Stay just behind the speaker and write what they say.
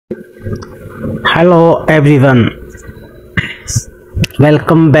Hello everyone,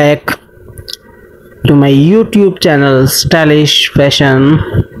 welcome back to my YouTube channel Stylish Fashion.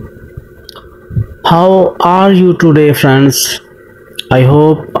 How are you today, friends? I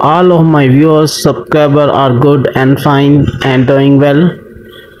hope all of my viewers subscribers are good and fine and doing well.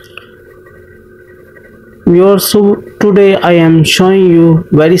 Viewers, so today I am showing you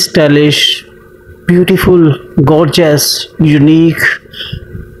very stylish, beautiful, gorgeous, unique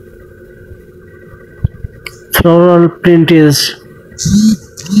floral printed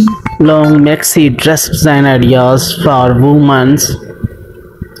long maxi dress design ideas for women.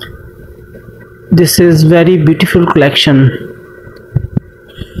 This is very beautiful collection.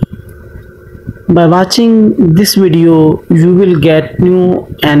 By watching this video you will get new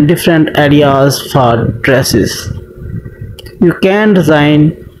and different ideas for dresses. You can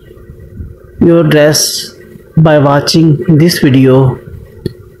design your dress by watching this video,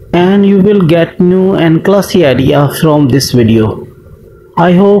 and you will get new and classy idea from this video.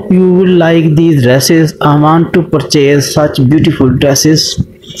 I hope you will like these dresses and want to purchase such beautiful dresses.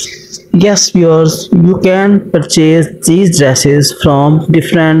 Yes viewers, you can purchase these dresses from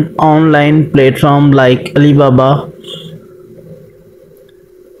different online platforms like Alibaba.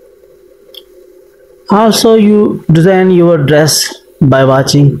 Also, you design your dress by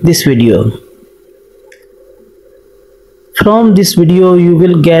watching this video. From this video you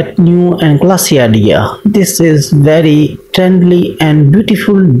will get new and classy idea. This is very trendy and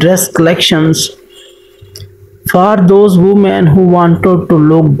beautiful dress collections for those women who wanted to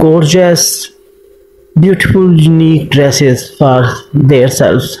look gorgeous, beautiful, unique dresses for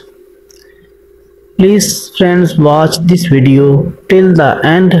themselves. Please friends, watch this video till the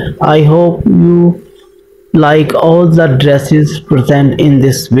end. I hope you like all the dresses present in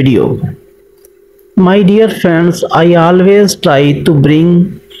this video. My dear friends, I always try to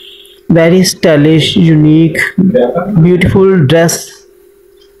bring very stylish, unique, beautiful dress.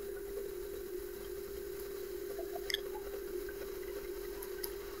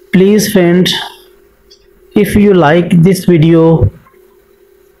 Please friends, if you like this video,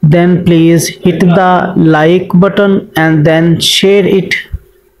 then please hit the like button and then share it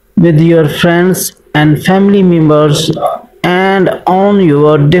with your friends and family members and on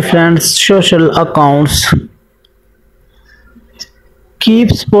your different social accounts.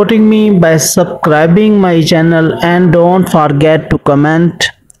 Keep supporting me by subscribing my channel, and don't forget to comment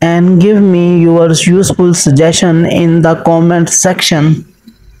and give me your useful suggestion in the comment section.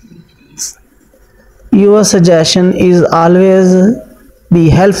 Your suggestion is always be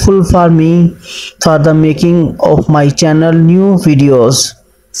helpful for me for the making of my channel new videos.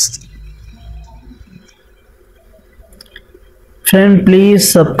 Friend,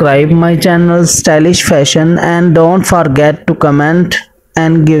 please subscribe my channel Stylish Fashion and don't forget to comment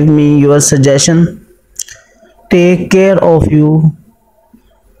and give me your suggestion. Take care of you.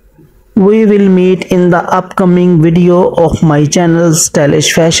 We will meet in the upcoming video of my channel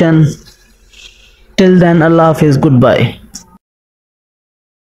Stylish Fashion. Till then, Allah Hafiz, goodbye.